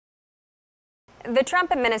The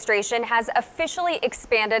Trump administration has officially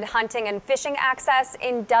expanded hunting and fishing access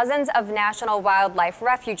in dozens of national wildlife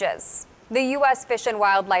refuges. The U.S. Fish and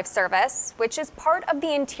Wildlife Service, which is part of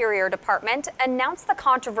the Interior Department, announced the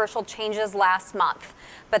controversial changes last month,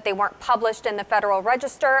 but they weren't published in the Federal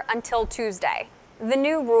Register until Tuesday. The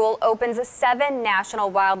new rule opens 7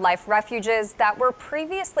 national wildlife refuges that were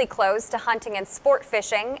previously closed to hunting and sport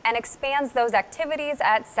fishing and expands those activities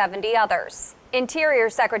at 70 others.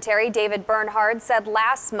 Interior Secretary David Bernhardt said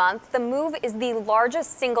last month the move is the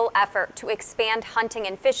largest single effort to expand hunting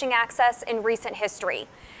and fishing access in recent history,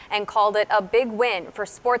 and called it a big win for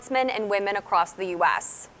sportsmen and women across the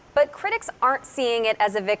U.S. But critics aren't seeing it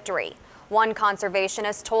as a victory. One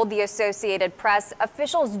conservationist told the Associated Press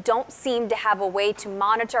officials don't seem to have a way to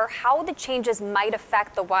monitor how the changes might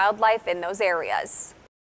affect the wildlife in those areas.